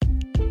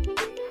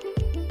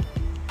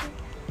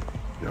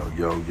Yo,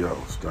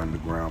 it's the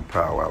Underground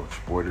Power Hour. It's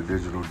your boy, the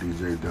digital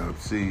DJ Dub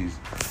C's,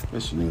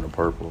 Miss Nina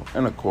Purple,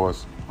 and of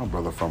course, my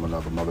brother from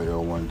another mother,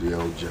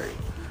 L1DLJ,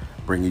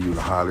 bringing you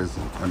the hottest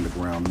in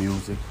underground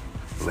music,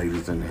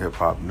 latest in the hip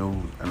hop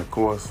news, and of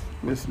course,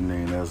 Miss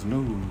Nina's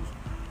news.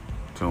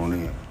 Tune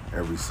in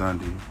every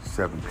Sunday,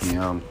 7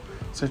 p.m.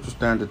 Central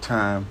Standard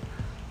Time,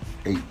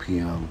 8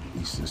 p.m.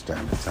 Eastern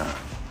Standard Time.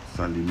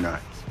 Sunday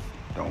nights.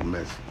 Don't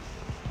miss it.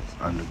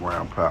 It's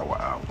Underground Power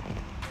Hour.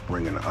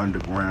 Bringing the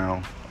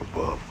underground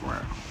above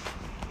ground.